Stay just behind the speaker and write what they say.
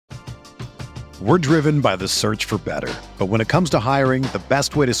We're driven by the search for better. But when it comes to hiring, the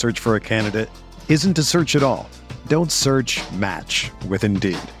best way to search for a candidate isn't to search at all. Don't search, match with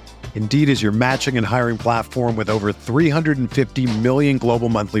Indeed. Indeed is your matching and hiring platform with over 350 million global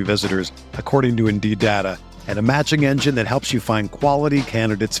monthly visitors, according to Indeed data, and a matching engine that helps you find quality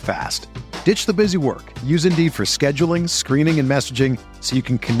candidates fast. Ditch the busy work. Use Indeed for scheduling, screening, and messaging so you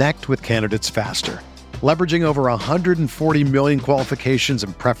can connect with candidates faster. Leveraging over 140 million qualifications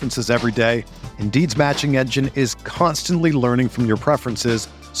and preferences every day, Indeed's matching engine is constantly learning from your preferences,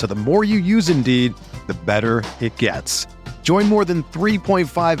 so the more you use Indeed, the better it gets. Join more than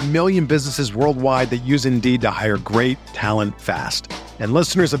 3.5 million businesses worldwide that use Indeed to hire great talent fast. And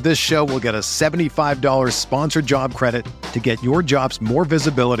listeners of this show will get a $75 sponsored job credit to get your jobs more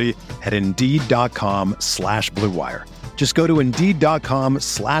visibility at Indeed.com/Blue Wire. Just go to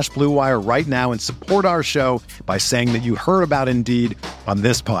Indeed.com/Blue Wire right now and support our show by saying that you heard about Indeed on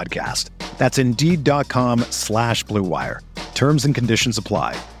this podcast. That's Indeed.com/Blue Wire. Terms and conditions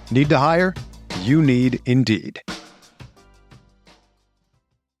apply. Need to hire? You need Indeed.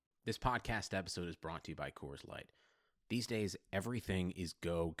 This podcast episode is brought to you by Coors Light. These days, everything is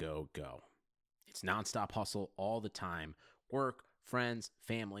go, go, go. It's nonstop hustle all the time. Work, friends,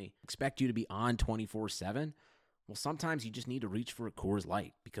 family, expect you to be on 24/7. Well, sometimes you just need to reach for a Coors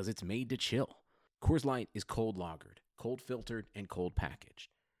Light because it's made to chill. Coors Light is cold lagered, cold filtered, and cold packaged.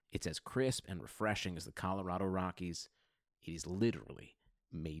 It's as crisp and refreshing as the Colorado Rockies. It is literally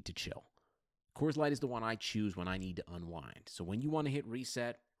made to chill. Coors Light is the one I choose when I need to unwind. So when you want to hit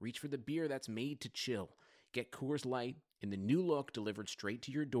reset, reach for the beer that's made to chill. Get Coors Light in the new look delivered straight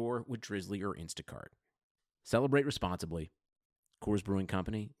to your door with Drizzly or Instacart. Celebrate responsibly. Coors Brewing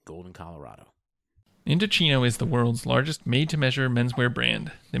Company, Golden, Colorado. Indochino is the world's largest made-to-measure menswear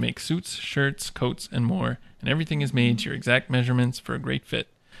brand. They make suits, shirts, coats, and more, and everything is made to your exact measurements for a great fit.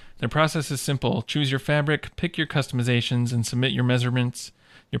 Their process is simple. Choose your fabric, pick your customizations, and submit your measurements.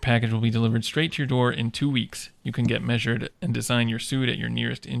 Your package will be delivered straight to your door in 2 weeks. You can get measured and design your suit at your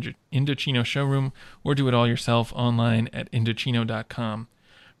nearest Indochino showroom or do it all yourself online at Indochino.com.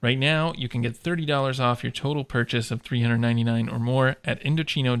 Right now, you can get $30 off your total purchase of $399 or more at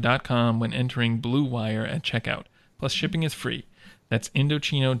Indochino.com when entering Blue Wire at checkout. Plus, shipping is free. That's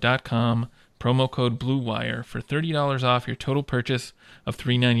Indochino.com, promo code Blue Wire for $30 off your total purchase of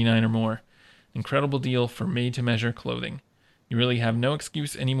 $399 or more. Incredible deal for made-to-measure clothing. You really have no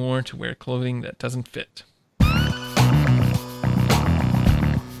excuse anymore to wear clothing that doesn't fit.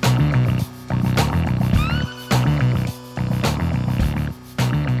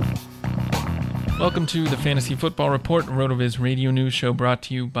 Welcome to the Fantasy Football Report, a RotoViz radio news show brought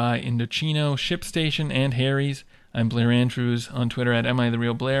to you by Indochino, ShipStation, and Harry's. I'm Blair Andrews on Twitter at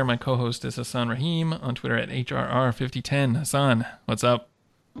 @AmITheRealBlair. My co-host is Hassan Rahim on Twitter at HRR5010. Hassan, what's up?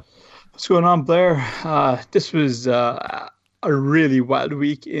 What's going on, Blair? This was a really wild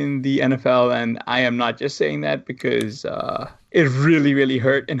week in the NFL, and I am not just saying that because it really, really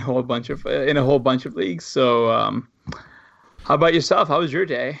hurt in a whole bunch of leagues. So, how about yourself? How was your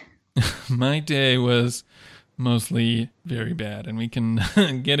day? My day was mostly very bad, and we can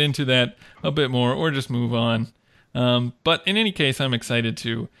get into that a bit more or just move on. But in any case, I'm excited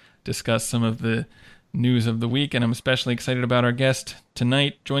to discuss some of the news of the week, and I'm especially excited about our guest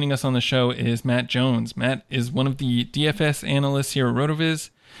tonight. Joining us on the show is Matt Jones. Matt is one of the DFS analysts here at RotoViz.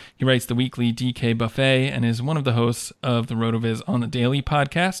 He writes the weekly DK Buffet and is one of the hosts of the RotoViz On the Daily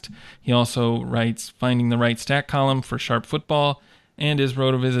podcast. He also writes Finding the Right Stat column for Sharp Football and is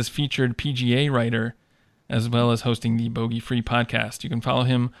RotoViz's featured PGA writer, as well as hosting the Bogey Free podcast. You can follow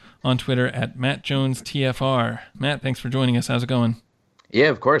him on Twitter at MattJonesTFR. Matt, thanks for joining us. How's it going? Yeah,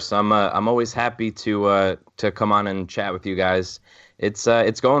 of course. I'm always happy to come on and chat with you guys. It's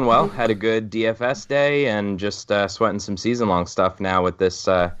going well. Had a good DFS day and just sweating some season-long stuff now with this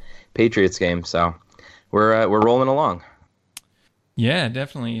Patriots game. So we're rolling along. Yeah,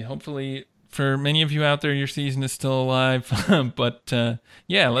 definitely. Hopefully, for many of you out there, your season is still alive. But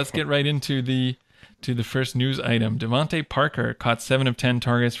let's get right into the first news item. Devontae Parker caught 7 of 10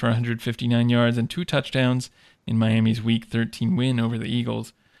 targets for 159 yards and 2 touchdowns in Miami's Week 13 win over the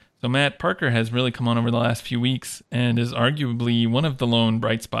Eagles. So Matt, Parker has really come on over the last few weeks and is arguably one of the lone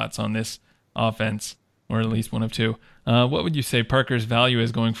bright spots on this offense, or at least one of two. What would you say Parker's value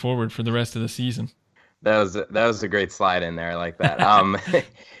is going forward for the rest of the season? That was a great slide in there like that.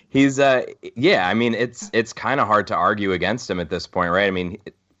 He's I mean, it's kind of hard to argue against him at this point, right? I mean,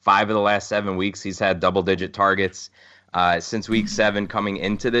 5 of the last 7 weeks he's had double-digit targets. Since week 7 coming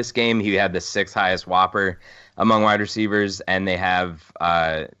into this game, he had the 6th highest Whopper among wide receivers, and they have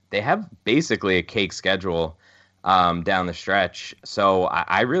basically a cake schedule down the stretch. So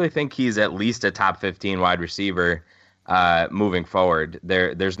I really think he's at least a top 15 wide receiver moving forward.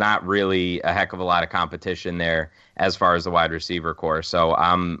 There's not really a heck of a lot of competition there as far as the wide receiver core. So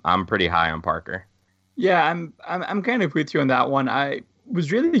I'm pretty high on Parker. Yeah, I'm kind of with you on that one. I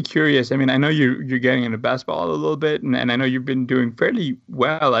was really curious. I mean, I know you're getting into basketball a little bit, and I know you've been doing fairly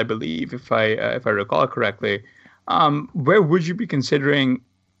well, I believe, if I recall correctly. Where would you be considering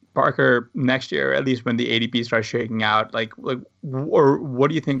Parker next year, at least when the ADP starts shaking out? Or what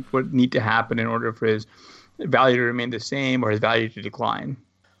do you think would need to happen in order for his value to remain the same or his value to decline?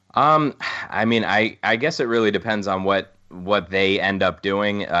 I mean, I guess it really depends on what they end up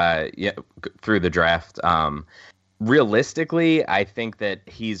doing through the draft. Realistically, I think that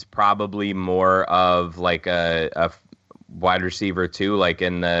he's probably more of like a wide receiver too, like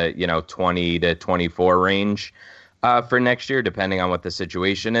in the 20 to 24 range for next year, depending on what the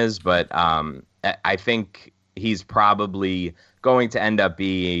situation is. But I think he's probably going to end up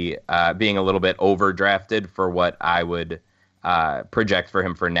being a little bit overdrafted for what I would project for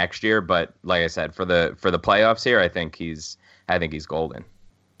him for next year. But like I said, for the playoffs here, I think he's golden.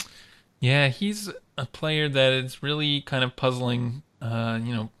 Yeah, he's a player that is really kind of puzzling,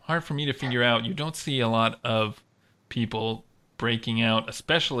 hard for me to figure out. You don't see a lot of people breaking out,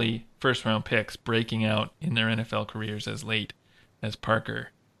 especially first-round picks, breaking out in their NFL careers as late as Parker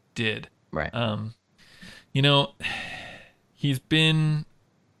did. Right. He's been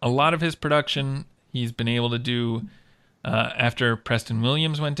a lot of his production he's been able to do after Preston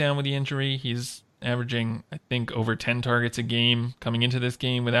Williams went down with the injury. He's averaging, I think, over 10 targets a game coming into this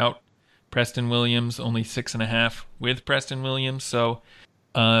game without Preston Williams, only 6.5 with Preston Williams. So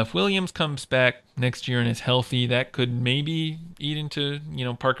if Williams comes back next year and is healthy, that could maybe eat into,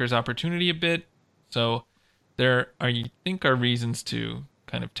 Parker's opportunity a bit. So there are, I think, are reasons to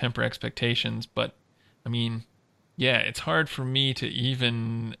kind of temper expectations. But, I mean, yeah, it's hard for me to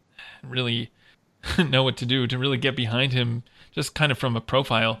even really know what to do, to really get behind him, just kind of from a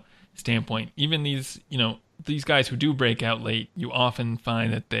profile standpoint. Even these guys who do break out late, you often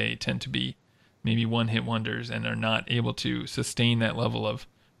find that they tend to be maybe one-hit wonders and are not able to sustain that level of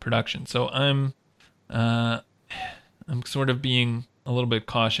production. So I'm sort of being a little bit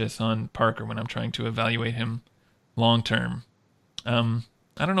cautious on Parker when I'm trying to evaluate him long term. I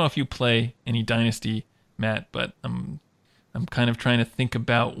don't know if you play any Dynasty, Matt, but I'm kind of trying to think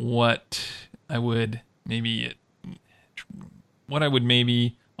about what I would maybe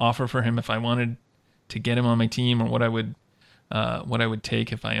offer for him if I wanted to get him on my team, or what I would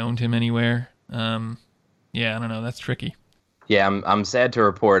take if I owned him anywhere. Yeah, I don't know. That's tricky. Yeah, I'm sad to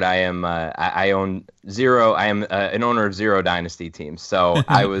report I own zero. I am an owner of 0 dynasty teams. So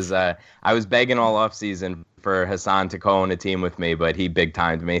I was begging all off season for Hassan to co-own a team with me, but he big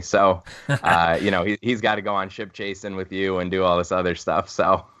timed me. So he's got to go on ship chasing with you and do all this other stuff.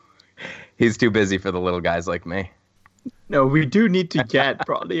 So he's too busy for the little guys like me. No, we do need to get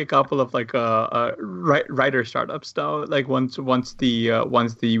probably a couple of writer startups though. Like once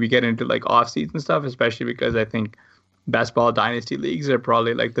we get into like off season stuff, especially because I think best ball dynasty leagues are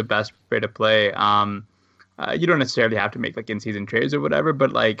probably like the best way to play. You don't necessarily have to make like in season trades or whatever,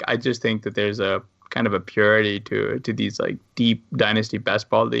 but like I just think that there's a kind of a purity to these like deep dynasty best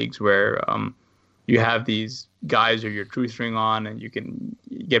ball leagues where you have these guys or your true string on, and you can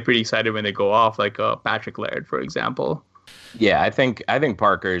get pretty excited when they go off, like Patrick Laird, for example. Yeah, I think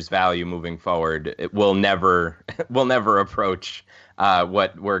Parker's value moving forward will never approach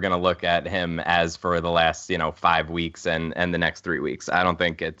what we're going to look at him as for the last 5 weeks and the next 3 weeks. I don't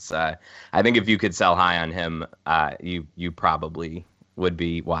think it's. I think if you could sell high on him, you probably would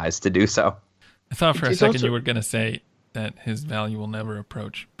be wise to do so. I thought for a second you were going to say that his value will never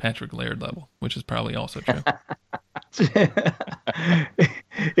approach Patrick Laird level, which is probably also true.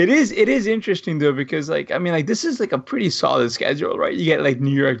 It is interesting though, because this is like a pretty solid schedule, right? You get like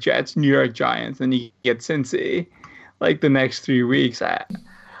New York Jets, New York Giants, and you get Cincy like the next 3 weeks.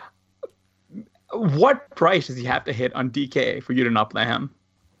 What price does he have to hit on DK for you to not play him?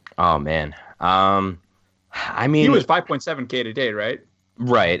 Oh man. I mean, he was 5.7K today, right?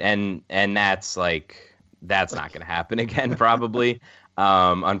 Right. And that's not going to happen again, probably,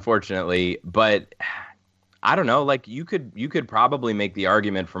 unfortunately. But I don't know. Like you could probably make the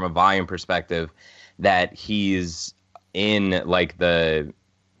argument from a volume perspective that he's in like the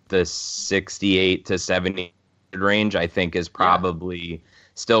 68 to 70 range. I think is probably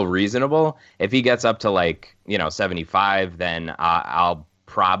still reasonable. If he gets up to 75, then I'll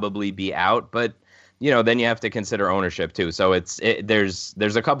probably be out. But then you have to consider ownership too. So there's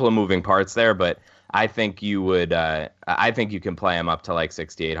a couple of moving parts there, but I think you would. I think you can play him up to like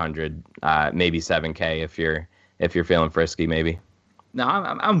 6,800, maybe 7K if if you're feeling frisky, maybe. No,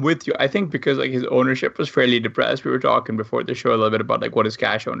 I'm with you. I think because like his ownership was fairly depressed. We were talking before the show a little bit about like what his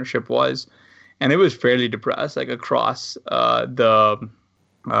cash ownership was, and it was fairly depressed, like across the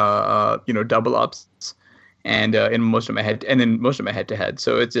double ups and in most of my head and then most of my head to head.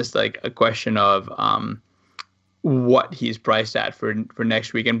 So it's just like a question of what he's priced at for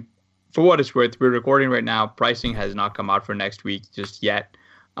next week. And for what it's worth, we're recording right now. Pricing has not come out for next week just yet.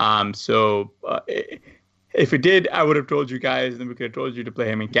 If it did, I would have told you guys, and then we could have told you to play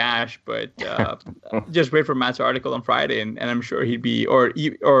him in cash. But just wait for Matt's article on Friday, and I'm sure he'd be, or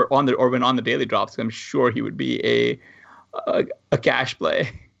when on the daily drops, I'm sure he would be a cash play.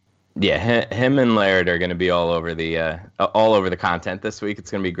 Yeah, him and Laird are going to be all over the content this week.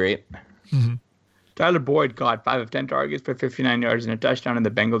 It's going to be great. Mm-hmm. Tyler Boyd got 5 of 10 targets for 59 yards and a touchdown in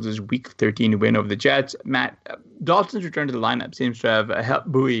the Bengals' Week 13 win over the Jets. Matt, Dalton's return to the lineup seems to have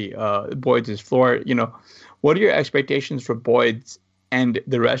helped buoy Boyd's floor. What are your expectations for Boyd's and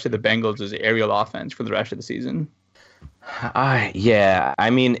the rest of the Bengals' aerial offense for the rest of the season? Yeah, I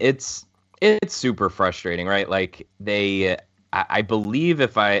mean it's super frustrating, right? Like I believe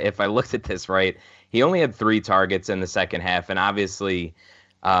if I looked at this right, he only had 3 targets in the second half, and obviously,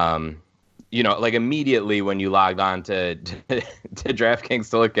 like immediately when you logged on to DraftKings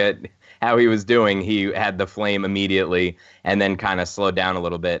to look at how he was doing, he had the flame immediately and then kind of slowed down a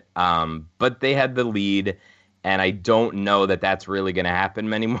little bit. But they had the lead, and I don't know that that's really going to happen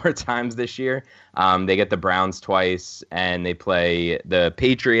many more times this year. They get the Browns twice, and they play the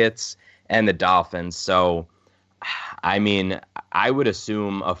Patriots and the Dolphins. So, I mean, I would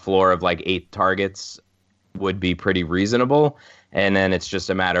assume a floor of like 8 targets would be pretty reasonable. And then it's just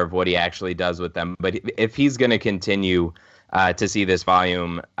a matter of what he actually does with them. But if he's going to continue to see this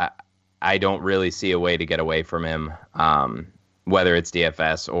volume, I don't really see a way to get away from him, whether it's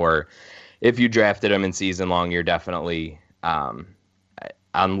DFS or if you drafted him in season long, you're definitely,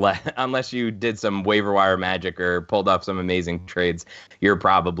 unless you did some waiver wire magic or pulled off some amazing trades, you're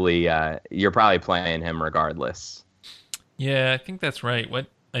probably playing him regardless. Yeah, I think that's right. What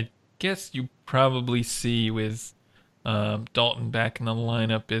I guess you probably see with Dalton back in the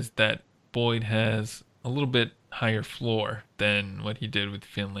lineup is that Boyd has a little bit higher floor than what he did with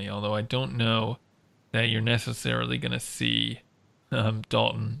Finley, although I don't know that you're necessarily going to see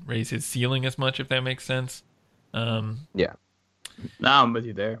Dalton raise his ceiling as much, if that makes sense. Yeah. No, I'm with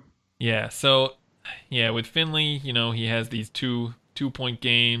you there. Yeah, so with Finley, he has these two-point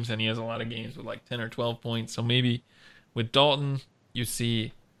games, and he has a lot of games with like 10 or 12 points, so maybe with Dalton you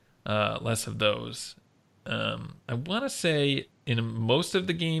see less of those. I want to say in most of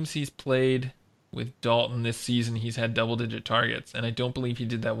the games he's played with Dalton this season, he's had double-digit targets, and I don't believe he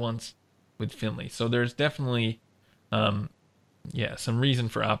did that once with Finley. So there's definitely, some reason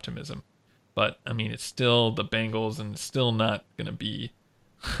for optimism. But, I mean, it's still the Bengals, and it's still not going to be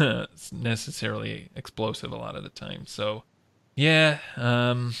necessarily explosive a lot of the time. So, he's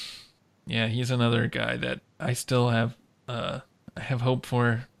another guy that I still have hope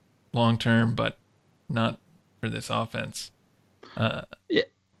for long-term, but not for this offense.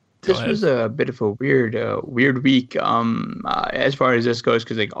 This was a bit of a weird week as far as this goes,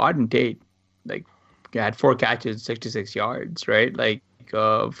 because like Auden Tate had 4 catches, 66 yards, right? Like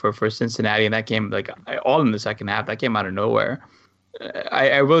for Cincinnati, and that came like all in the second half. That came out of nowhere.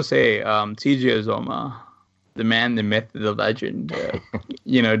 I will say CJ Uzomah, the man, the myth, the legend,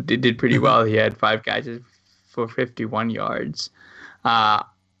 did pretty well. He had 5 catches for 51 yards. I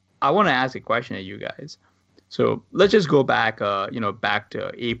want to ask a question at you guys. So let's just go back, back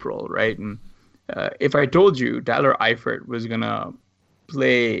to April, right? And if I told you Tyler Eifert was going to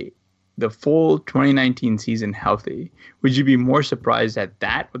play the full 2019 season healthy, would you be more surprised at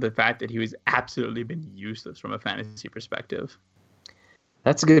that or the fact that he was absolutely been useless from a fantasy perspective?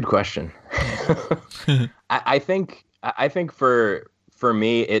 That's a good question. I think for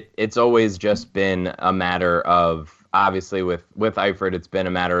me, it's always just been a matter of, obviously with Eifert, it's been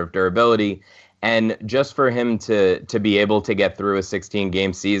a matter of durability. And just for him to be able to get through a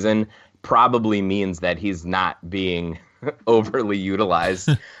 16-game season probably means that he's not being overly utilized.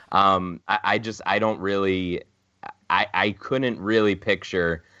 I couldn't really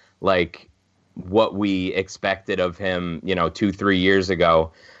picture like what we expected of him, 2-3 years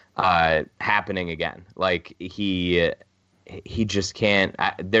ago, happening again. Like he just can't.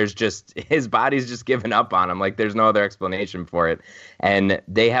 His body's just given up on him. Like there's no other explanation for it. And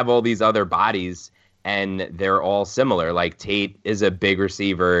they have all these other bodies, and they're all similar. Like Tate is a big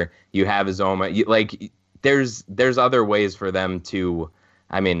receiver. You have Uzomah. There's other ways for them to.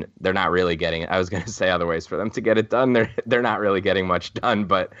 I mean, they're not really getting it. I was going to say other ways for them to get it done. They're not really getting much done.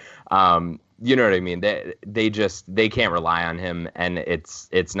 But you know what I mean? They can't rely on him, and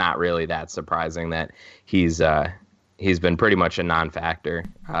it's not really that surprising that he's been pretty much a non-factor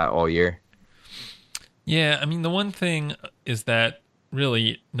all year. Yeah, I mean, the one thing is that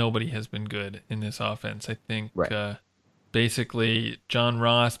really nobody has been good in this offense. I think basically John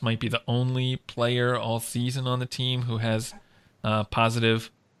Ross might be the only player all season on the team who has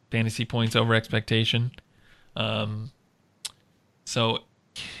positive fantasy points over expectation. So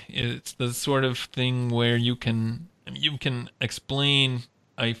it's the sort of thing where you can explain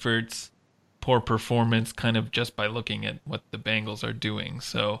Eifert's poor performance kind of just by looking at what the Bengals are doing.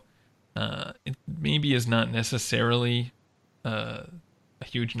 So it maybe is not necessarily a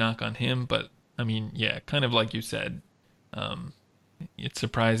huge knock on him, but I mean, yeah, kind of like you said, it's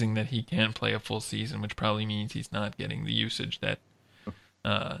surprising that he can't play a full season, which probably means he's not getting the usage that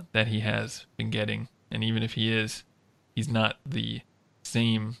he has been getting. And even if he is, he's not the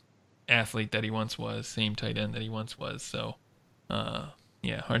same athlete that he once was, same tight end that he once was. So,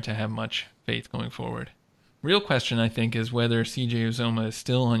 yeah, hard to have much faith going forward. Real question, I think, is whether CJ Uzomah is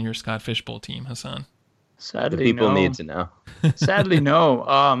still on your Scott Fishbowl team, Hassan. Sadly, the people no. need to know. Sadly, no.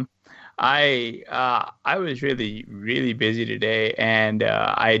 I was really, really busy today, and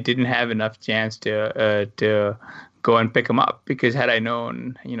I didn't have enough chance to go and pick him up, because had I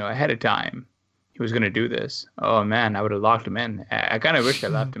known, ahead of time he was going to do this, oh man, I would have locked him in. I kind of wish I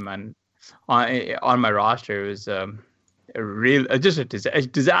left him on my roster. It was just a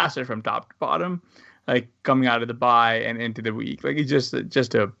disaster from top to bottom, like coming out of the bye and into the week. Like, it's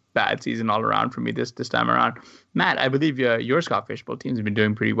just a bad season all around for me this time around. Matt, I believe your Scott Fishbowl teams have been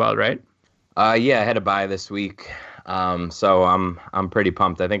doing pretty well, right? Yeah, I had a bye this week, so I'm pretty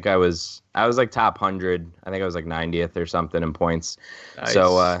pumped. I think I was like top 100. I think I was like 90th or something in points. Nice.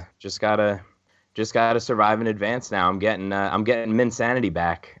 So just gotta survive in advance now. I'm getting Minsanity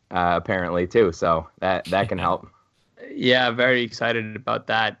back apparently too, so that can help. Yeah, very excited about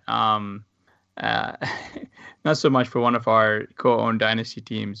that. Not so much for one of our co-owned dynasty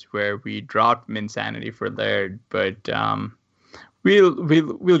teams where we dropped Minsanity for Laird, but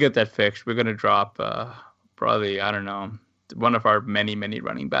we'll get that fixed. We're gonna drop probably, I don't know, one of our many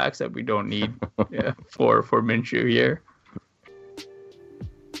running backs that we don't need for Minshew here.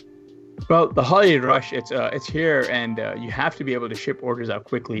 Well, the holiday rush, it's here, and you have to be able to ship orders out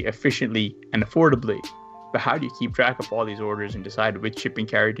quickly, efficiently, and affordably. But how do you keep track of all these orders and decide which shipping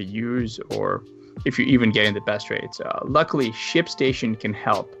carrier to use, or if you're even getting the best rates? Luckily, ShipStation can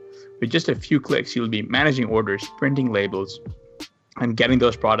help. With just a few clicks, you'll be managing orders, printing labels, and getting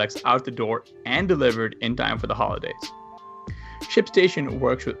those products out the door and delivered in time for the holidays. ShipStation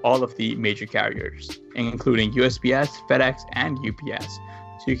works with all of the major carriers, including USPS, FedEx, and UPS,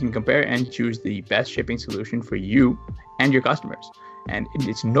 so you can compare and choose the best shipping solution for you and your customers. And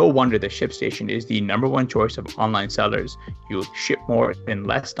it's no wonder that ShipStation is the #1 choice of online sellers. You'll ship more in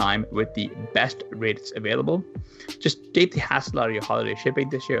less time with the best rates available. Just take the hassle out of your holiday shipping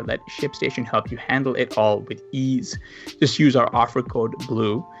this year. Let ShipStation help you handle it all with ease. Just use our offer code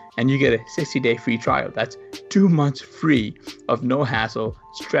BLUE and you get a 60-day free trial. That's 2 months free of no hassle,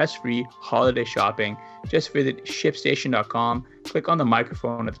 stress-free holiday shopping. Just visit ShipStation.com, click on the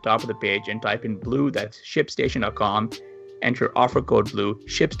microphone at the top of the page and type in BLUE. That's ShipStation.com. Enter offer code BLUE.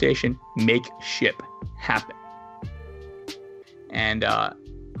 ShipStation, make ship happen. And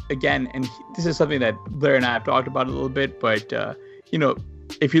again, and this is something that Blair and I have talked about a little bit, but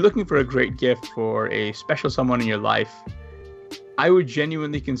if you're looking for a great gift for a special someone in your life, I would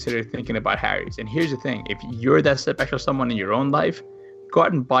genuinely consider thinking about Harry's. And here's the thing: if you're that special someone in your own life, go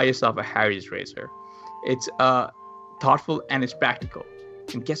out and buy yourself a Harry's razor. It's thoughtful and it's practical.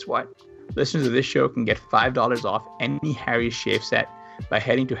 And guess what? Listeners of this show can get $5 off any Harry's shave set by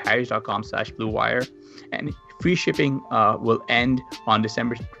heading to harrys.com/bluewire. And free shipping will end on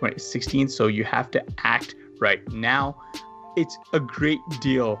December 16th, so you have to act right now. It's a great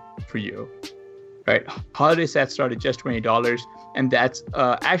deal for you, right? Holiday sets start at just $20, and that's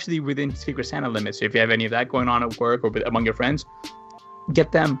actually within Secret Santa limits. So if you have any of that going on at work or among your friends,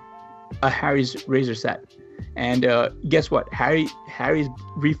 get them a Harry's razor set. And guess what? Harry's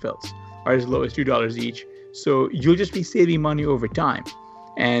refills are as low as $2 each, so you'll just be saving money over time.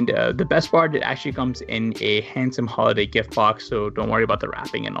 And the best part, it actually comes in a handsome holiday gift box, so don't worry about the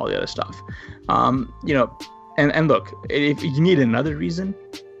wrapping and all the other stuff. And look, if you need another reason,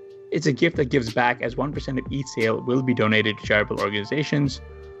 it's a gift that gives back, as 1% of each sale will be donated to charitable organizations.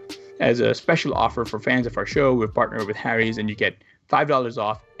 As a special offer for fans of our show, we've partnered with Harry's, and you get $5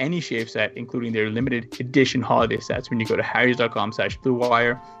 off any shave set, including their limited edition holiday sets, when you go to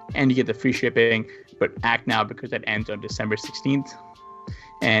harrys.com/bluewire, and you get the free shipping. But act now, because that ends on December 16th.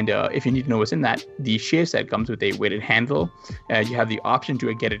 And if you need to know what's in that, the shave set comes with a weighted handle. You have the option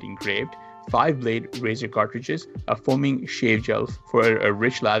to get it engraved, 5-blade razor cartridges, a foaming shave gel for a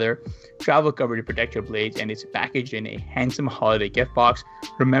rich lather, travel cover to protect your blades, and it's packaged in a handsome holiday gift box.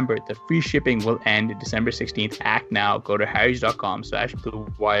 Remember, the free shipping will end December 16th. Act now. Go to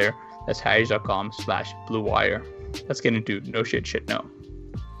harrys.com/bluewire. That's harrys.com/bluewire. Let's get into no shit no.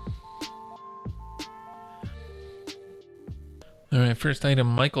 All right, first item,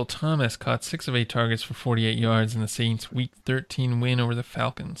 Michael Thomas caught 6 of 8 targets for 48 yards in the Saints' Week 13 win over the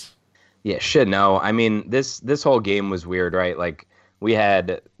Falcons. Yeah, shit, no. I mean, this whole game was weird, right? Like, we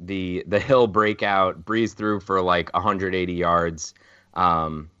had the Hill breakout, breeze through for like 180 yards.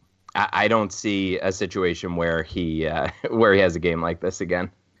 I don't see a situation where he has a game like this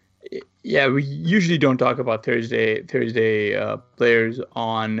again. Yeah, we usually don't talk about Thursday players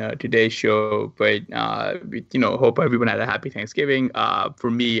on today's show, but hope everyone had a happy Thanksgiving. For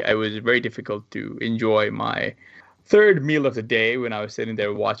me, it was very difficult to enjoy my third meal of the day when I was sitting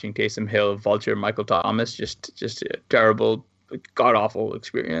there watching Taysom Hill vulture Michael Thomas. Just a terrible, god awful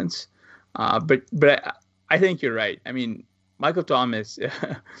experience. But I think you're right. I mean, Michael Thomas,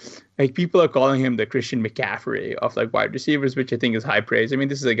 like, people are calling him the Christian McCaffrey of like wide receivers, which I think is high praise. I mean,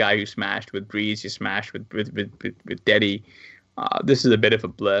 this is a guy who smashed with Breeze, he smashed with Deddy. This is a bit of a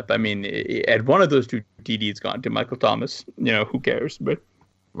blip. I mean, at one of those two TDs gone to Michael Thomas, who cares? But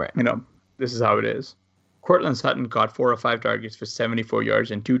right, this is how it is. Cortland Sutton caught 4 of 5 targets for 74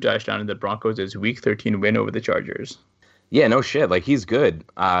 yards and 2 touchdowns in the Broncos' Week 13 win over the Chargers. Yeah, no shit. Like, he's good.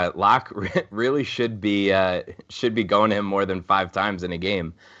 Locke really should be going to him more than 5 times in a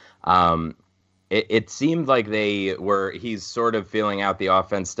game. It seemed like he's sort of feeling out the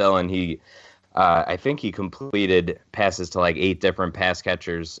offense still, and I think he completed passes to like 8 different pass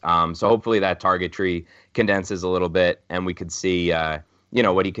catchers. So hopefully that target tree condenses a little bit, and we could see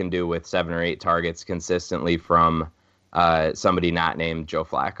what he can do with 7 or 8 targets consistently from somebody not named Joe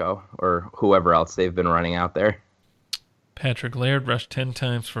Flacco or whoever else they've been running out there. Patrick Laird rushed 10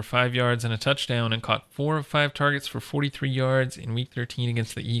 times for 5 yards and a touchdown and caught 4 of 5 targets for 43 yards in Week 13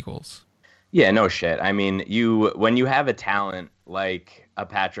 against the Eagles. Yeah, no shit. I mean, when you have a talent like a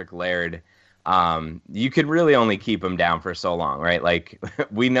Patrick Laird, you could really only keep him down for so long, right? Like,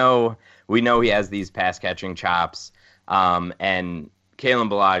 we know he has these pass catching chops, and Kalen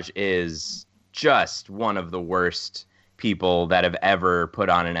Ballage is just one of the worst people that have ever put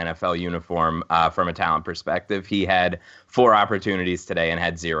on an NFL uniform from a talent perspective. He had 4 opportunities today and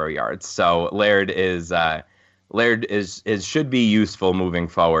had 0 yards. So Laird should be useful moving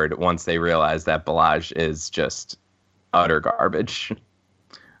forward once they realize that Ballage is just utter garbage.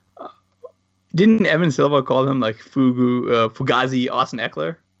 Didn't Evan Silva call him like Fugazi Austin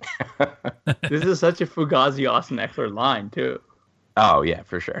Eckler? This is such a Fugazi Austin Eckler line too. Oh yeah,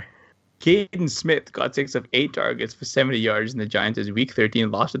 for sure. Caden Smith got 6 of 8 targets for 70 yards in the Giants' Week 13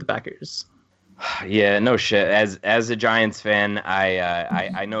 loss to the Packers. Yeah, no shit. As a Giants fan,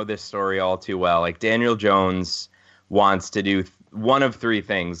 I know this story all too well. Like, Daniel Jones wants to do one of 3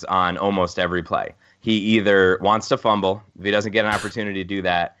 things on almost every play. He either wants to fumble. If he doesn't get an opportunity to do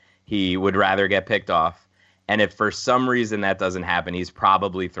that, he would rather get picked off. And if for some reason that doesn't happen, he's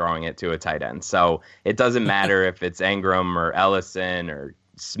probably throwing it to a tight end. So it doesn't matter if it's Engram or Ellison or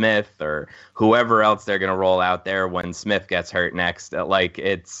Smith or whoever else they're going to roll out there when Smith gets hurt next.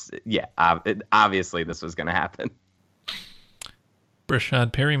 Obviously this was going to happen.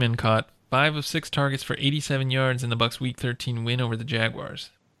 Brashad Perryman caught 5 of 6 targets for 87 yards in the Bucs' Week 13 win over the Jaguars.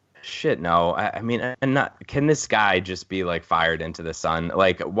 Shit, no. I mean, can this guy just be like fired into the sun?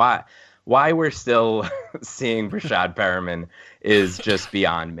 Like, why we're still seeing Brashad Perryman is just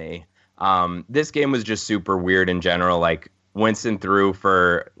beyond me. This game was just super weird in general. Like, Winston threw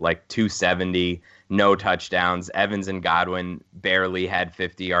for like 270, no touchdowns. Evans and Godwin barely had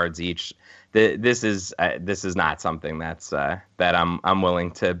 50 yards each. This is not something that I'm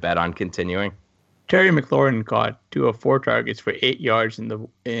willing to bet on continuing. Terry McLaurin caught 2 of 4 targets for 8 yards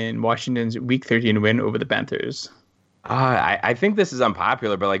in Washington's Week 13 win over the Panthers. I think this is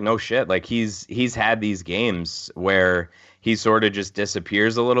unpopular, but like, no shit. Like, he's had these games where he sort of just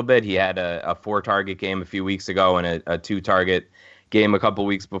disappears a little bit. He had a 4-target game a few weeks ago and a 2-target game a couple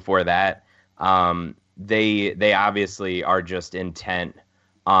weeks before that. They obviously are just intent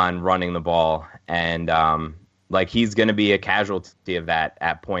on running the ball, and like, he's going to be a casualty of that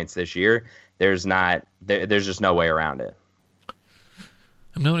at points this year. There's just no way around it.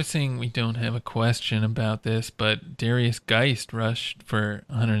 I'm noticing we don't have a question about this, but Darius Geist rushed for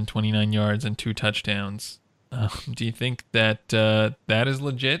 129 yards and 2 touchdowns. Do you think that is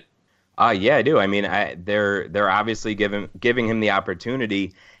legit? Yeah, I do. I mean, they're obviously giving him the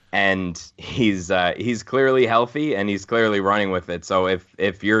opportunity, and he's clearly healthy and he's clearly running with it. So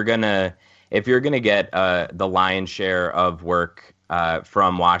if you're gonna get the lion's share of work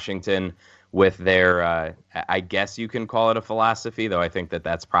from Washington with their I guess you can call it a philosophy, though I think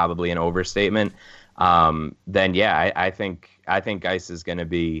that's probably an overstatement. Then yeah, I think Geis is going to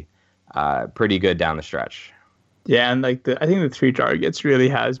be pretty good down the stretch. Yeah, and like I think the 3 targets really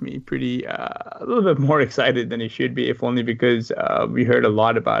has me pretty a little bit more excited than he should be, if only because we heard a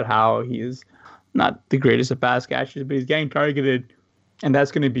lot about how he's not the greatest of pass catchers, but he's getting targeted, and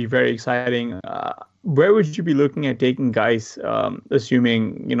that's going to be very exciting. Where would you be looking at taking Geis,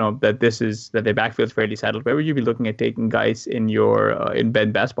 assuming that their backfield's fairly settled? Where would you be looking at taking Geis in your in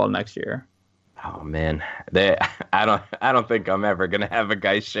best ball next year? Oh man, I don't think I'm ever gonna have a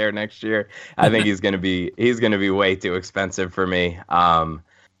Geis share next year. I think he's gonna be way too expensive for me. God,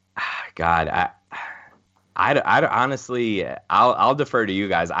 I honestly, I'll defer to you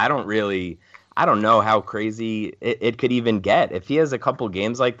guys. I don't know how crazy it could even get if he has a couple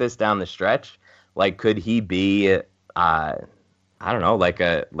games like this down the stretch. Like, could he be, I don't know, like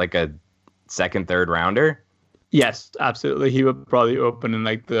a second, third rounder? Yes, absolutely. He would probably open in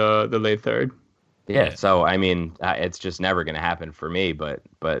like the late third. Yeah, so I mean, it's just never going to happen for me. But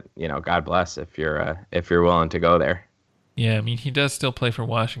God bless if you're willing to go there. Yeah, I mean, he does still play for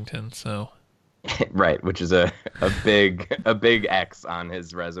Washington, so right, which is a big X on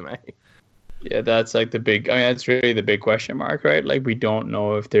his resume. Yeah, that's like that's really the big question mark, right? Like, we don't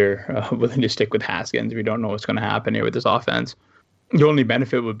know if they're willing to stick with Haskins. We don't know what's going to happen here with this offense. The only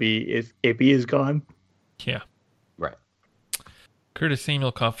benefit would be if he is gone. Yeah. Right. Curtis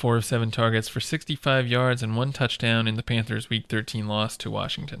Samuel caught 4 of 7 targets for 65 yards and 1 touchdown in the Panthers' Week 13 loss to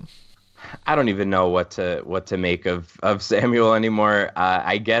Washington. I don't even know what to make of Samuel anymore.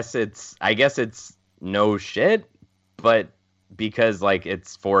 I guess it's no shit, but because like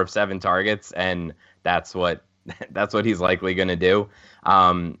it's 4 of 7 targets and that's what he's likely going to do.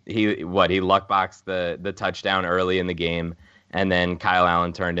 He luckboxed the touchdown early in the game, and then Kyle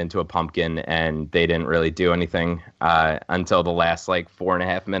Allen turned into a pumpkin, and they didn't really do anything until the last like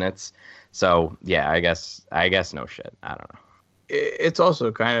 4.5 minutes. So yeah, I guess no shit. I don't know. It's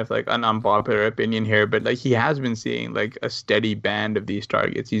also kind of like an unpopular opinion here, but like he has been seeing like a steady band of these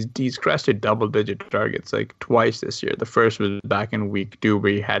targets. He's crested double-digit targets like twice this year. The first was back in week 2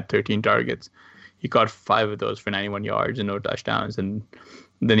 where he had 13 targets. He caught 5 of those for 91 yards and no touchdowns, and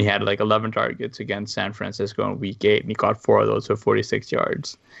then he had like 11 targets against San Francisco in week 8, and he caught 4 of those for 46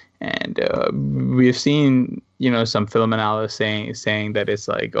 yards. And we've seen some film analysis saying that it's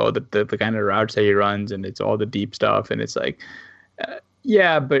like the kind of routes that he runs, and it's all the deep stuff, and it's like.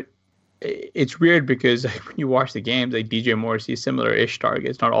 Yeah, but it's weird because when you watch the games, like DJ Moore sees similar-ish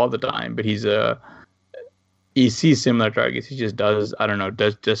targets, not all the time, but he sees similar targets. He just does, I don't know,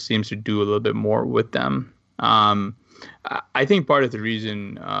 just seems to do a little bit more with them. I think part of the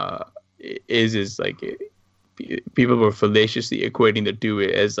reason is like people were fallaciously equating the two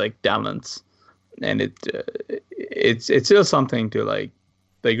as like talents, and it's still something to like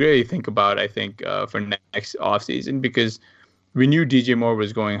really think about. I think for next offseason, because we knew DJ Moore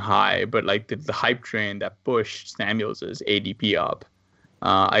was going high, but like the hype train that pushed Samuels' ADP up,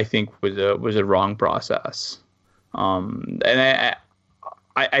 I think was a wrong process. And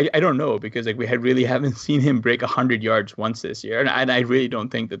I don't know, because like we haven't seen him break 100 yards once this year, and I really don't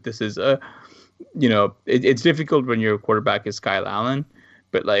think that this is it's difficult when your quarterback is Kyle Allen,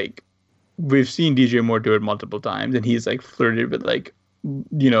 but like we've seen DJ Moore do it multiple times, and he's like flirted with like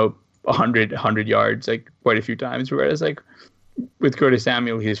 100 yards like quite a few times, whereas like with Curtis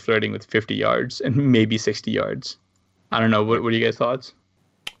Samuel, he's flirting with 50 yards and maybe 60 yards. I don't know. What are you guys' thoughts?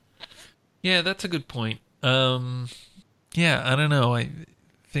 Yeah, that's a good point. Yeah, I don't know. I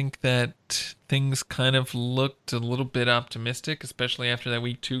think that things kind of looked a little bit optimistic, especially after that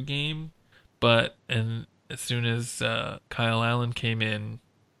week 2 game. And as soon as Kyle Allen came in,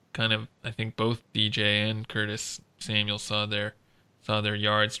 kind of, I think both DJ and Curtis Samuel saw their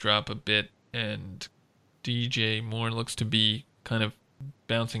yards drop a bit, and DJ Moore looks to be kind of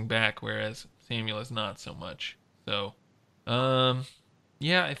bouncing back, whereas Samuel is not so much. So,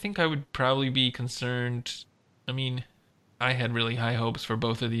 yeah, I think I would probably be concerned. I mean, I had really high hopes for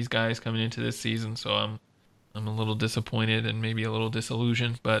both of these guys coming into this season, so I'm a little disappointed and maybe a little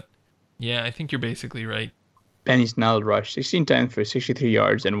disillusioned. But yeah, I think you're basically right. Benny Snell rushed 16 times for 63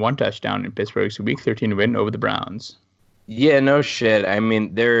 yards and 1 touchdown in Pittsburgh's Week 13 win over the Browns. Yeah, no shit. I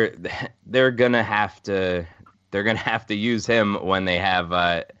mean, they're gonna have to use him when they have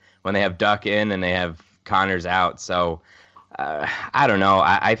Duck in and they have Connors out. So I don't know.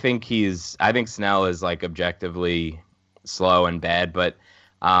 I think Snell is like objectively slow and bad, but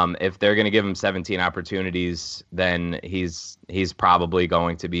if they're going to give him 17 opportunities, then he's probably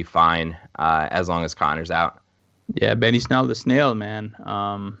going to be fine as long as Connor's out. Yeah, Benny Snell the snail, man.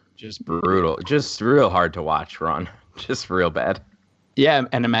 Just brutal. Just real hard to watch, Ron. Just real bad. Yeah,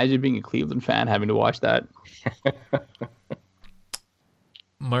 and imagine being a Cleveland fan having to watch that.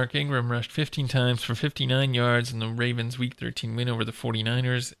 Mark Ingram rushed 15 times for 59 yards in the Ravens' Week 13 win over the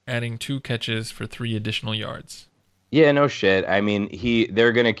 49ers, adding 2 catches for 3 additional yards. Yeah, no shit. I mean,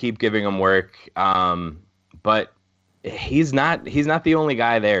 they're gonna keep giving him work, but he's not the only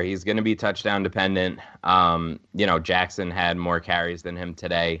guy there. He's gonna be touchdown dependent. Jackson had more carries than him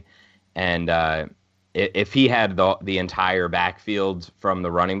today, and if he had the entire backfield from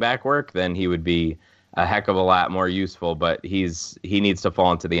the running back work, then he would be a heck of a lot more useful. But he needs to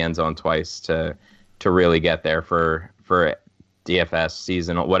fall into the end zone twice to really get there for DFS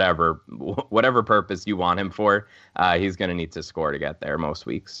season, whatever purpose you want him for. He's going to need to score to get there most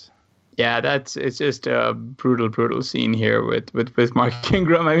weeks. Yeah, it's just a brutal scene here with Mark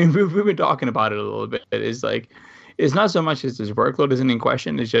Ingram. I mean, we've been talking about it a little bit. It's not so much as his workload isn't in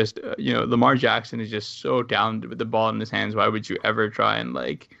question. It's just Lamar Jackson is just so talented with the ball in his hands. Why would you ever try and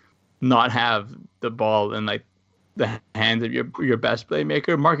not have the ball in the hands of your best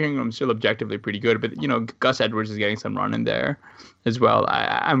playmaker? Mark Ingram's still objectively pretty good, but Gus Edwards is getting some run in there as well.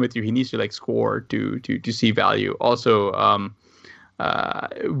 I'm with you. He needs to score to see value. Also,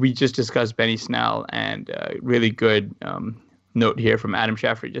 we just discussed Benny Snell, and really good note here from Adam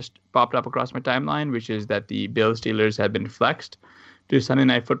Schefter just popped up across my timeline, which is that the Bills Steelers have been flexed to Sunday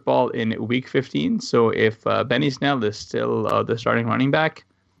Night Football in Week 15. So if Benny Snell is still the starting running back,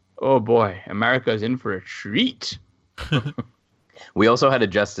 oh boy, America is in for a treat. We also had a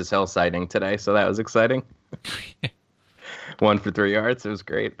Justice Hill sighting today, so that was exciting. 1 for 3 yards. It was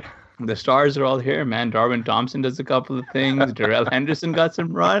great. The stars are all here, man. Darwin Thompson does a couple of things. Darrell Henderson got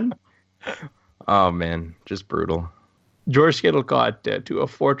some run. Oh, man. Just brutal. George Kittle caught 2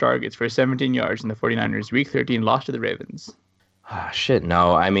 of 4 targets for 17 yards in the 49ers' Week 13 loss to the Ravens. Oh, shit,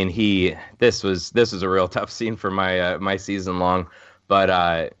 no. I mean, this was a real tough scene for my season long.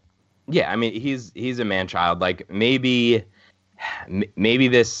 But, yeah, I mean, he's a man-child. Maybe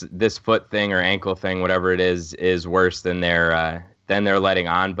this foot thing or ankle thing, whatever it is worse than they're letting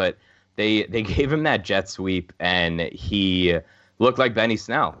on. But they gave him that jet sweep, and he looked like Benny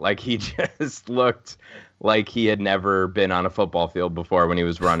Snell. He just looked like he had never been on a football field before when he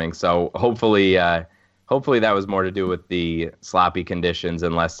was running. So hopefully that was more to do with the sloppy conditions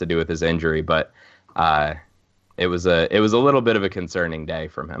and less to do with his injury. But it was a little bit of a concerning day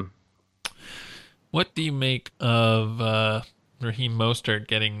from him. What do you make of Raheem Mostert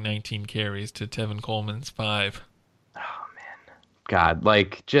getting 19 carries to Tevin Coleman's 5? Oh, man. God,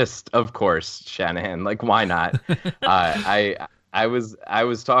 just, of course, Shanahan. Why not? I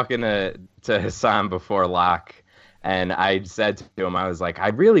was talking to Hassan before lock, and I said to him, I was like, I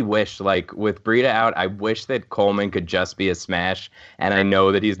really wish, with Breida out, I wish that Coleman could just be a smash, and I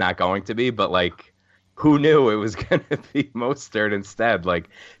know that he's not going to be, but, who knew it was going to be Mostert instead?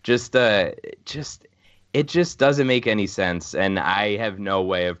 It just doesn't make any sense, and I have no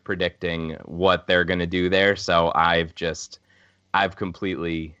way of predicting what they're going to do there, so I've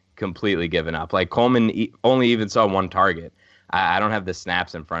completely given up. Coleman only even saw 1 target. I don't have the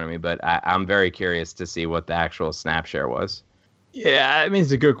snaps in front of me, but I'm very curious to see what the actual snap share was. Yeah, I mean,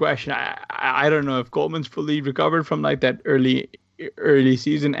 it's a good question. I don't know if Coleman's fully recovered from that early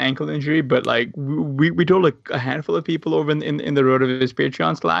season ankle injury, but we told a handful of people over in the Road of his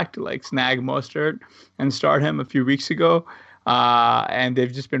Patreon Slack to snag Mostert and start him a few weeks ago, and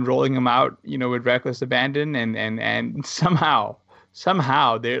they've just been rolling him out with reckless abandon, and somehow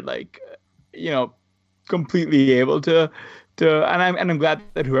they're completely able to and I'm glad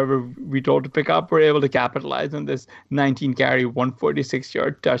that whoever we told to pick up were able to capitalize on this 19 carry 146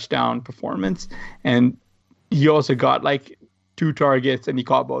 yard touchdown performance. And he also got 2 targets, and he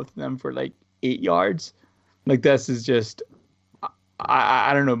caught both of them for 8 yards. This is just,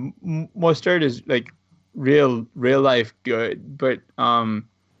 I don't know. Mostert is real life good, but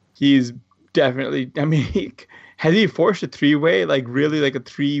he's definitely, I mean, has he forced a 3-way, really a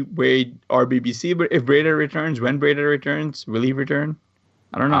 3-way RBBC? But if when Breida returns, will he return?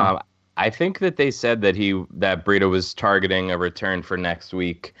 I don't know. I think that they said that Breida was targeting a return for next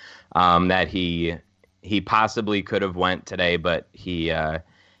week, that he possibly could have went today, but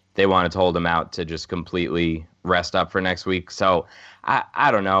they wanted to hold him out to just completely rest up for next week. So I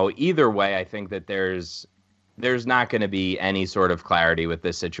don't know. Either way, I think that there's not going to be any sort of clarity with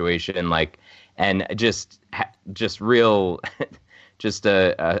this situation. and just real, just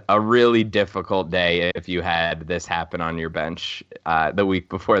a really difficult day if you had this happen on your bench the week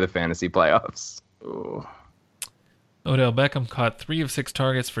before the fantasy playoffs. Ooh. Odell Beckham caught 3 of 6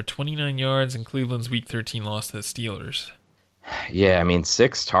 targets for 29 yards in Cleveland's Week 13 loss to the Steelers. Yeah, I mean,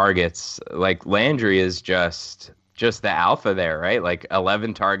 6 targets. Like, Landry is just the alpha there, right? Like,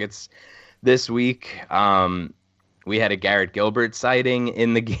 11 targets this week. We had a Garrett Gilbert sighting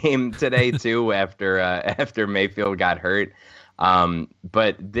in the game today too after Mayfield got hurt.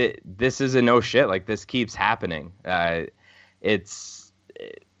 But this is a no shit. Like, this keeps happening.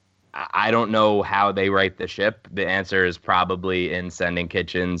 I don't know how they right the ship. The answer is probably in sending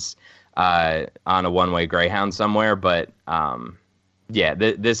Kitchens on a one-way Greyhound somewhere. But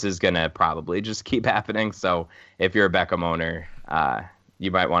this is gonna probably just keep happening. So if you're a Beckham owner,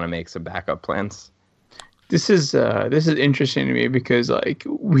 you might want to make some backup plans. This is interesting to me because like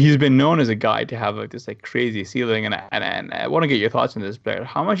he's been known as a guy to have like this like crazy ceiling, and I want to get your thoughts on this player.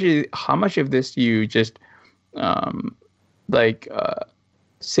 How much of this do you just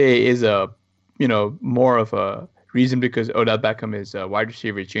say is a more of a reason because Odell Beckham is a wide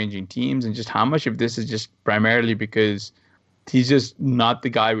receiver changing teams, and just how much of this is just primarily because he's just not the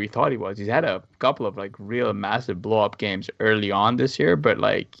guy we thought he was. He's had a couple of like real massive blow up games early on this year, but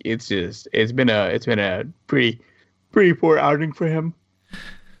like it's been a pretty poor outing for him.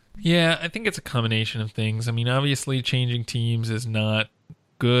 Yeah, I think it's a combination of things. I mean, obviously changing teams is not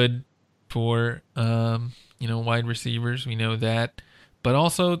good for wide receivers. We know that. But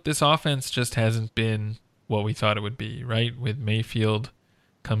also this offense just hasn't been what we thought it would be, right? With Mayfield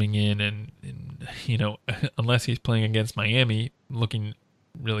coming in and unless he's playing against Miami, looking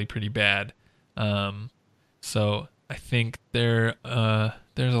really pretty bad. So I think there's a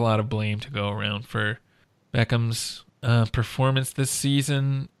lot of blame to go around for Beckham's performance this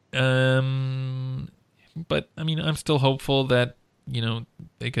season. But I mean, I'm still hopeful that,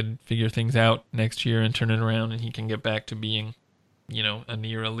 they could figure things out next year and turn it around and he can get back to being, a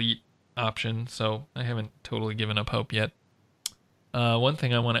near elite option. So I haven't totally given up hope yet. One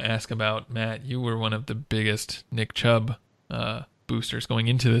thing I want to ask about, Matt, you were one of the biggest Nick Chubb boosters going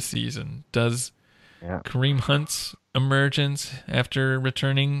into the season. Does Kareem Hunt's emergence after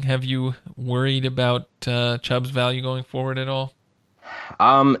returning have you worried about Chubb's value going forward at all?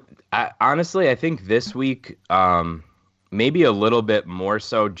 Honestly, I think this week, maybe a little bit more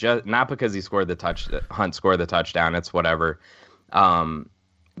so, just not because Hunt scored the touchdown. It's whatever.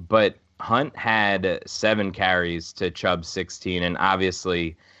 But Hunt had 7 carries to Chubb's 16, and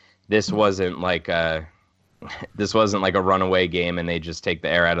obviously this wasn't like a runaway game and they just take the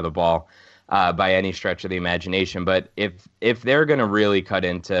air out of the ball by any stretch of the imagination. But if they're going to really cut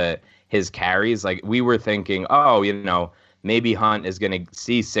into his carries, like we were thinking, maybe Hunt is going to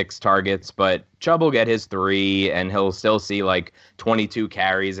see 6 targets, but Chubb will get his 3 and he'll still see like 22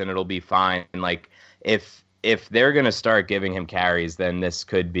 carries and it'll be fine. And like if they're going to start giving him carries, then this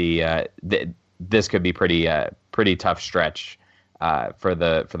could be pretty tough stretch for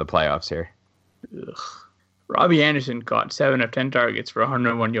the playoffs here. Ugh. Robbie Anderson caught 7 of 10 targets for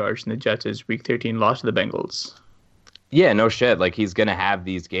 101 yards in the Jets' Week 13 loss to the Bengals. Yeah, no shit. Like he's going to have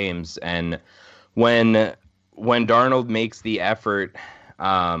these games, and when Darnold makes the effort,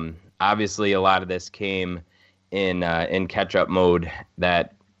 obviously a lot of this came in catch-up mode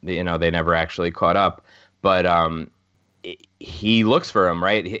that they never actually caught up. But he looks for him,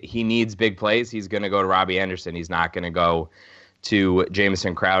 right? He needs big plays. He's going to go to Robbie Anderson. He's not going to go to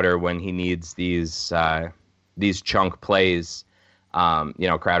Jamison Crowder when he needs these chunk plays.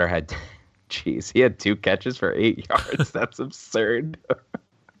 Crowder had, he had 2 catches for 8 yards. That's absurd.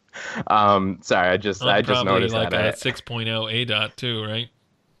 Sorry, I just noticed like that. A 6.0 ADOT too, right?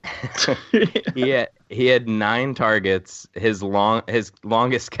 He had 9 targets. His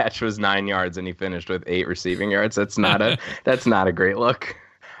longest catch was 9 yards, and he finished with 8 receiving yards. That's not a great look.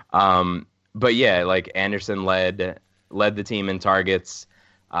 But yeah, like Anderson led the team in targets,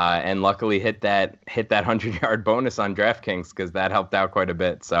 and luckily hit that 100-yard bonus on DraftKings because that helped out quite a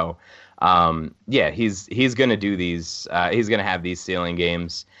bit. So he's gonna do these. He's gonna have these ceiling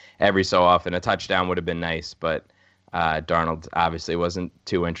games every so often. A touchdown would have been nice, but Darnold obviously wasn't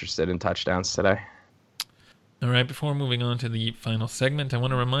too interested in touchdowns today. All right, before moving on to the final segment, I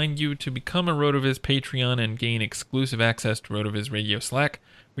want to remind you to become a RotoViz Patreon and gain exclusive access to RotoViz Radio Slack,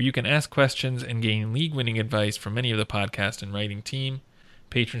 where you can ask questions and gain league-winning advice from many of the podcast and writing team.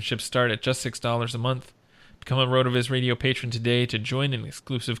 Patronships start at just $6 a month. Become a RotoViz Radio patron today to join an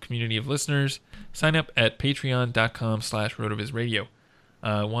exclusive community of listeners. Sign up at patreon.com/RotoVizRadio.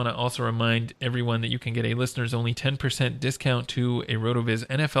 I want to also remind everyone that you can get a listeners only 10% discount to a RotoViz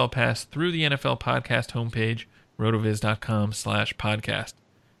NFL pass through the NFL podcast homepage, rotoviz.com/podcast.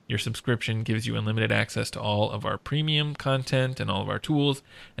 Your subscription gives you unlimited access to all of our premium content and all of our tools,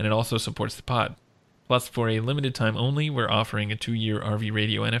 and it also supports the pod. Plus, for a limited time only, we're offering a 2-year RV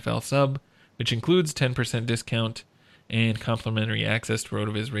Radio NFL sub, which includes 10% discount and complimentary access to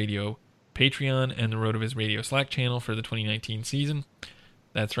RotoViz Radio Patreon and the RotoViz Radio Slack channel for the 2019 season.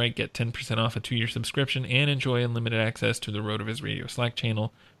 That's right, get 10% off a 2-year subscription and enjoy unlimited access to the RotoViz Radio Slack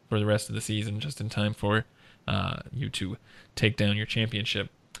channel for the rest of the season, just in time for you to take down your championship.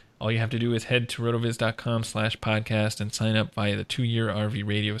 All you have to do is head to rotoviz.com/podcast and sign up via the 2-year RV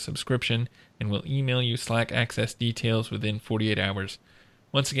Radio subscription, and we'll email you Slack access details within 48 hours.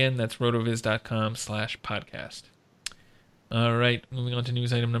 Once again, that's rotoviz.com/podcast. All right, moving on to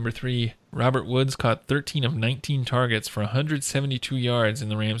news item number 3. Robert Woods caught 13 of 19 targets for 172 yards in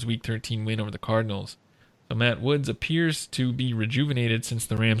the Rams' Week 13 win over the Cardinals. So Matt Woods appears to be rejuvenated since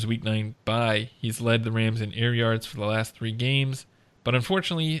the Rams' Week 9 bye. He's led the Rams in air yards for the last 3 games, but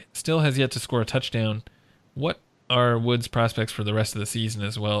unfortunately still has yet to score a touchdown. What are Woods' prospects for the rest of the season,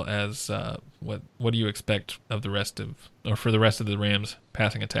 as well as what do you expect of for the rest of the Rams'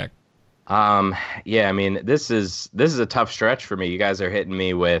 passing attack? Yeah, I mean, this is a tough stretch for me. You guys are hitting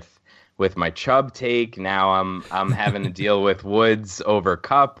me with my Chubb take. Now I'm having to deal with Woods over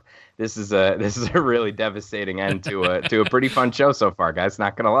Kupp. This is a really devastating end to a pretty fun show so far, guys.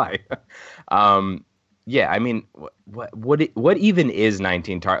 Not gonna lie. Yeah, I mean, what even is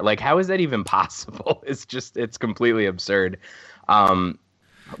 19 targets? Like, how is that even possible? It's completely absurd. But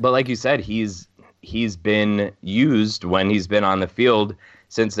like you said, he's been used when he's been on the field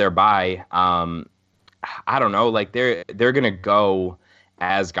since their bye. I don't know, like they're gonna go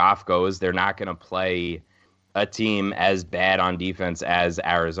as Goff goes. They're not gonna play a team as bad on defense as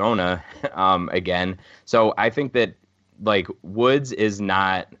Arizona again. So I think that like Woods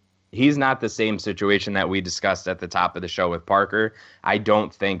he's not the same situation that we discussed at the top of the show with Parker. I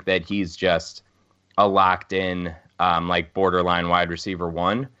don't think that he's just a locked in like borderline wide receiver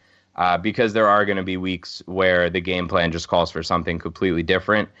 1. Because there are going to be weeks where the game plan just calls for something completely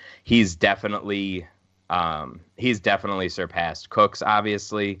different. He's definitely surpassed Cooks,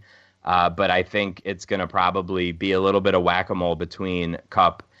 obviously, but I think it's going to probably be a little bit of whack-a-mole between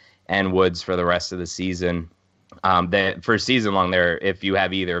Kupp and Woods for the rest of the season. For season long, if you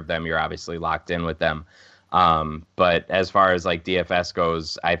have either of them, you're obviously locked in with them. But as far as like DFS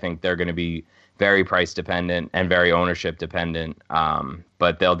goes, I think they're going to be very price dependent and very ownership dependent.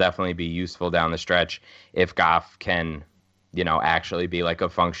 But they'll definitely be useful down the stretch if Goff can, actually be like a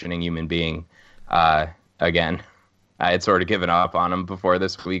functioning human being. Again, I had sort of given up on him before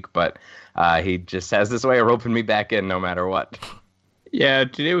this week, but he just has this way of roping me back in no matter what. Yeah,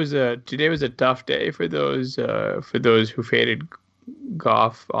 today was a tough day for those who faded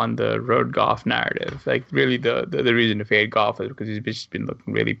Goff on the road Goff narrative. Like really the reason to fade Goff is because he's just been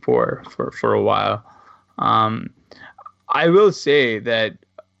looking really poor for a while. I will say that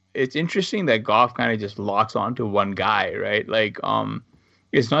it's interesting that Goff kind of just locks onto one guy, right? Like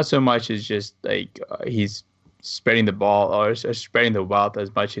it's not so much as just like he's spreading the ball or spreading the wealth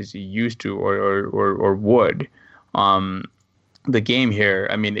as much as he used to or would. The game here,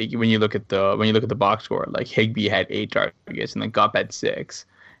 I mean, when you look at the box score, like Higbee had 8 targets and then Goff had 6,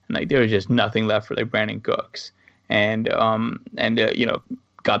 and like there was just nothing left for like Brandon Cooks, and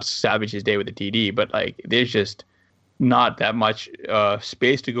Goff salvaged his day with the TD, but like there's just not that much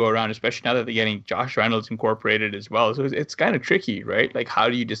space to go around, especially now that they're getting Josh Reynolds incorporated as well. So it's kind of tricky, right? Like how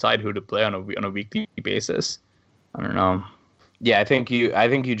do you decide who to play on a weekly basis? I don't know. Yeah, I think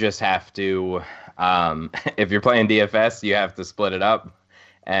you just have to. If you're playing DFS, you have to split it up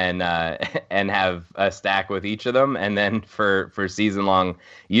and have a stack with each of them. And then for season long,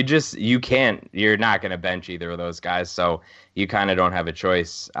 you're not going to bench either of those guys. So you kind of don't have a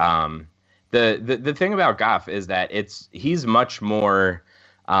choice. The thing about Goff is that he's much more,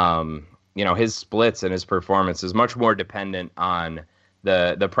 his splits and his performance is much more dependent on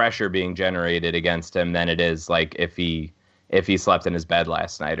the pressure being generated against him than it is like if he slept in his bed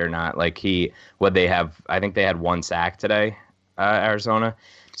last night or not. Like I think they had 1 sack today, Arizona.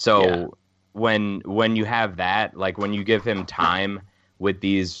 So yeah. When you have that, like when you give him time with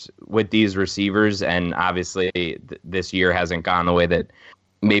these receivers, and obviously this year hasn't gone the way that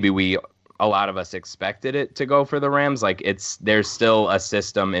maybe a lot of us expected it to go for the Rams. Like there's still a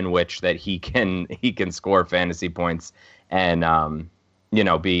system in which that he can score fantasy points and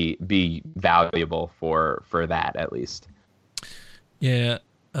be valuable for that at least. Yeah.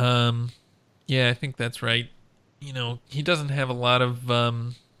 I think that's right. he doesn't have a lot of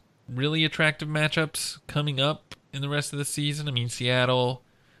really attractive matchups coming up in the rest of the season. I mean, Seattle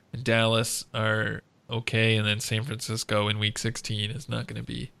and Dallas are okay, and then San Francisco in Week 16 is not going to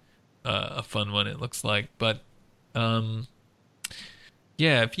be a fun one, it looks like. But,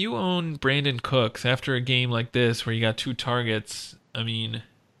 yeah, if you own Brandon Cooks after a game like this where you got 2 targets, I mean,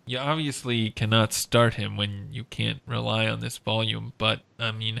 you obviously cannot start him when you can't rely on this volume. But,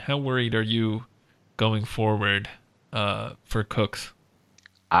 I mean, how worried are you going forward for Cooks?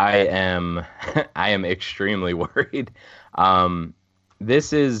 I am extremely worried.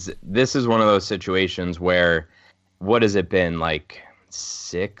 This is one of those situations where, what has it been, like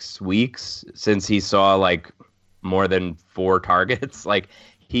 6 weeks since he saw like more than 4 targets? Like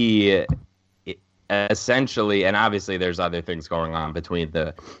he essentially, and obviously there's other things going on between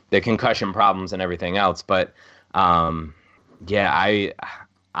the concussion problems and everything else, but yeah,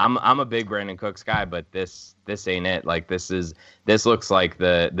 I'm a big Brandon Cooks guy, but this ain't it. Like this looks like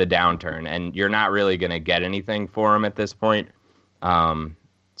the downturn, and you're not really gonna get anything for him at this point.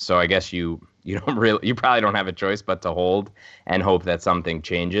 So I guess you probably don't have a choice but to hold and hope that something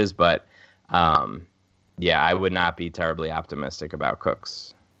changes. But yeah, I would not be terribly optimistic about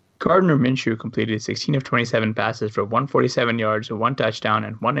Cooks. Gardner Minshew completed 16 of 27 passes for 147 yards, 1 touchdown,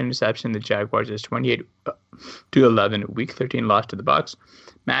 and 1 interception. The Jaguars' 28-11 Week 13 loss to the Bucs.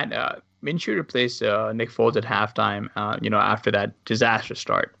 Matt, Minshew replaced Nick Foles at halftime, after that disastrous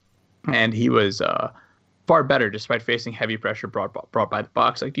start. And he was far better despite facing heavy pressure brought by the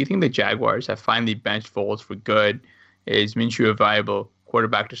Bucs. Like, do you think the Jaguars have finally benched Foles for good? Is Minshew a viable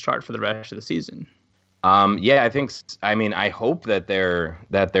quarterback to start for the rest of the season? Yeah, I hope that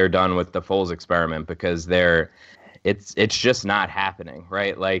they're done with the Foles experiment, because it's just not happening,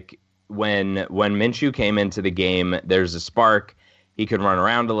 right? Like when Minshew came into the game, there's a spark. He could run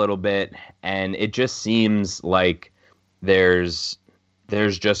around a little bit, and it just seems like there's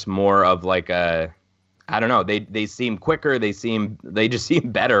just more of like I don't know. They seem quicker. They just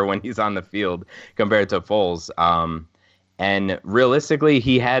seem better when he's on the field compared to Foles. And realistically,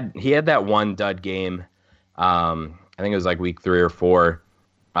 he had that one dud game. I think it was like week 3 or 4.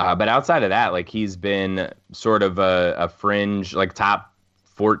 But outside of that, like he's been sort of a fringe, like top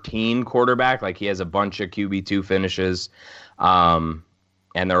 14 quarterback. Like he has a bunch of QB2 finishes, and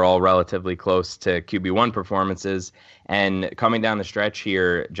they're all relatively close to QB1 performances. And coming down the stretch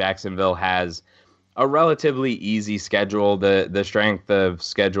here, Jacksonville has a relatively easy schedule. The strength of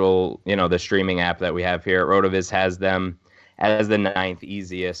schedule, the streaming app that we have here at RotoViz has them as the 9th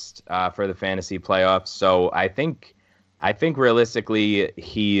easiest for the fantasy playoffs. So I think realistically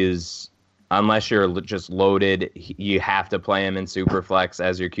he is, unless you're just loaded, you have to play him in Superflex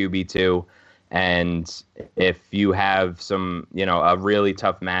as your QB2. And if you have some, a really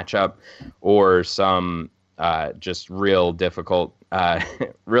tough matchup or some just real difficult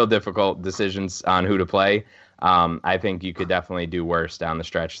decisions on who to play, I think you could definitely do worse down the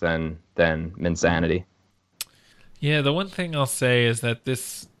stretch than Minsanity. Yeah, the one thing I'll say is that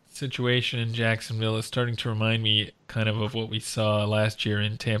this situation in Jacksonville is starting to remind me kind of what we saw last year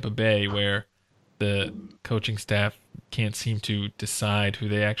in Tampa Bay, where the coaching staff can't seem to decide who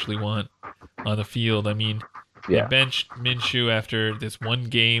they actually want on the field. I mean, They benched Minshew after this one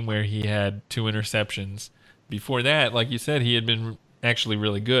game where he had 2 interceptions. Before that, like you said, he had been actually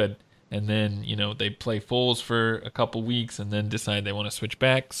really good. And then, they play Foles for a couple weeks and then decide they want to switch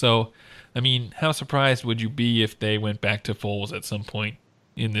back. So, I mean, how surprised would you be if they went back to Foles at some point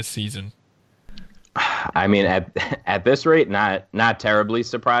in this season? I mean, at this rate, not terribly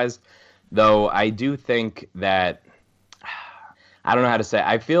surprised. Though I do think that, I don't know how to say,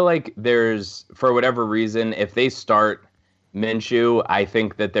 I feel like there's, for whatever reason, if they start Minshew, I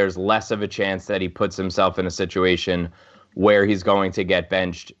think that there's less of a chance that he puts himself in a situation where he's going to get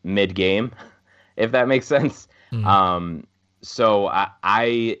benched mid-game, if that makes sense. Mm-hmm. So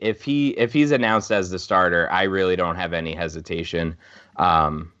if he's announced as the starter, I really don't have any hesitation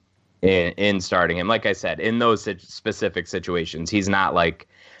in starting him. Like I said, in those specific situations, he's not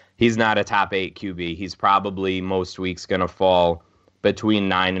a top 8 QB. He's probably most weeks going to fall between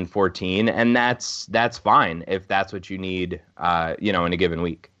 9 and 14, and that's fine if that's what you need, in a given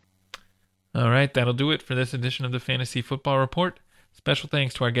week. All right, that'll do it for this edition of the Fantasy Football Report. Special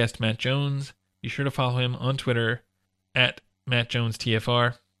thanks to our guest, Matt Jones. Be sure to follow him on Twitter at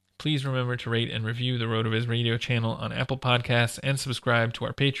MattJonesTFR. Please remember to rate and review the RotoViz radio channel on Apple Podcasts and subscribe to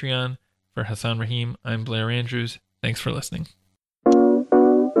our Patreon. For Hassan Rahim, I'm Blair Andrews. Thanks for listening.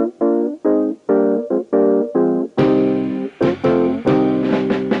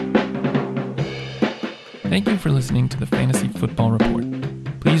 Thank you for listening to the Fantasy Football Report.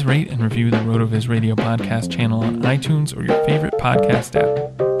 Please Please rate and review the RotoViz Radio podcast channel on iTunes or your favorite podcast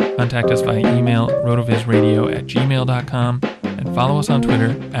app. Contact us via email rotovizradio@gmail.com and follow us on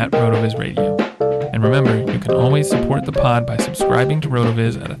Twitter @RotoVizRadio. And remember, you can always support the pod by subscribing to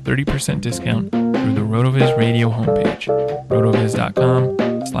RotoViz at a 30% discount through the RotoViz Radio homepage,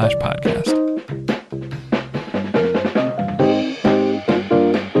 rotoviz.com/podcast.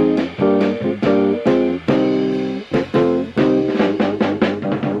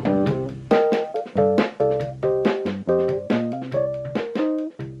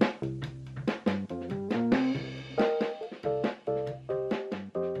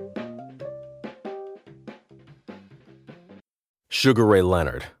 Sugar Ray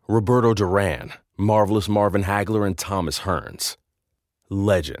Leonard, Roberto Duran, Marvelous Marvin Hagler, and Thomas Hearns.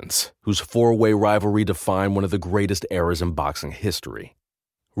 Legends, whose four-way rivalry defined one of the greatest eras in boxing history.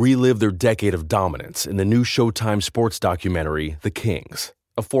 Relive their decade of dominance in the new Showtime sports documentary, The Kings,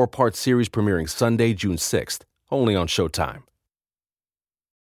 a 4-part series premiering Sunday, June 6th, only on Showtime.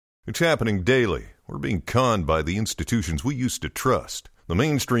 It's happening daily. We're being conned by the institutions we used to trust. The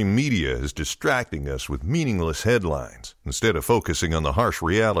mainstream media is distracting us with meaningless headlines instead of focusing on the harsh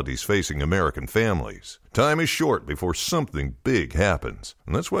realities facing American families. Time is short before something big happens,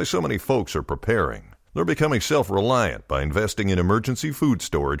 and that's why so many folks are preparing. They're becoming self-reliant by investing in emergency food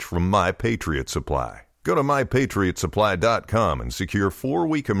storage from My Patriot Supply. Go to MyPatriotSupply.com and secure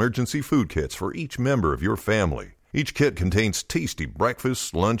 4-week emergency food kits for each member of your family. Each kit contains tasty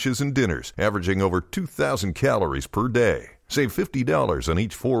breakfasts, lunches, and dinners, averaging over 2,000 calories per day. Save $50 on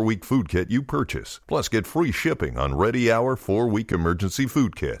each 4-week food kit you purchase. Plus, get free shipping on Ready Hour 4-week emergency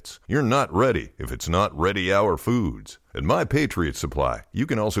food kits. You're not ready if it's not Ready Hour Foods. At My Patriot Supply, you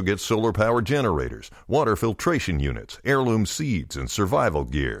can also get solar power generators, water filtration units, heirloom seeds, and survival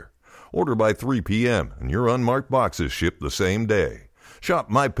gear. Order by 3 p.m. and your unmarked boxes ship the same day. Shop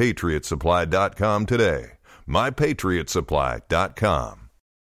MyPatriotSupply.com today. MyPatriotSupply.com.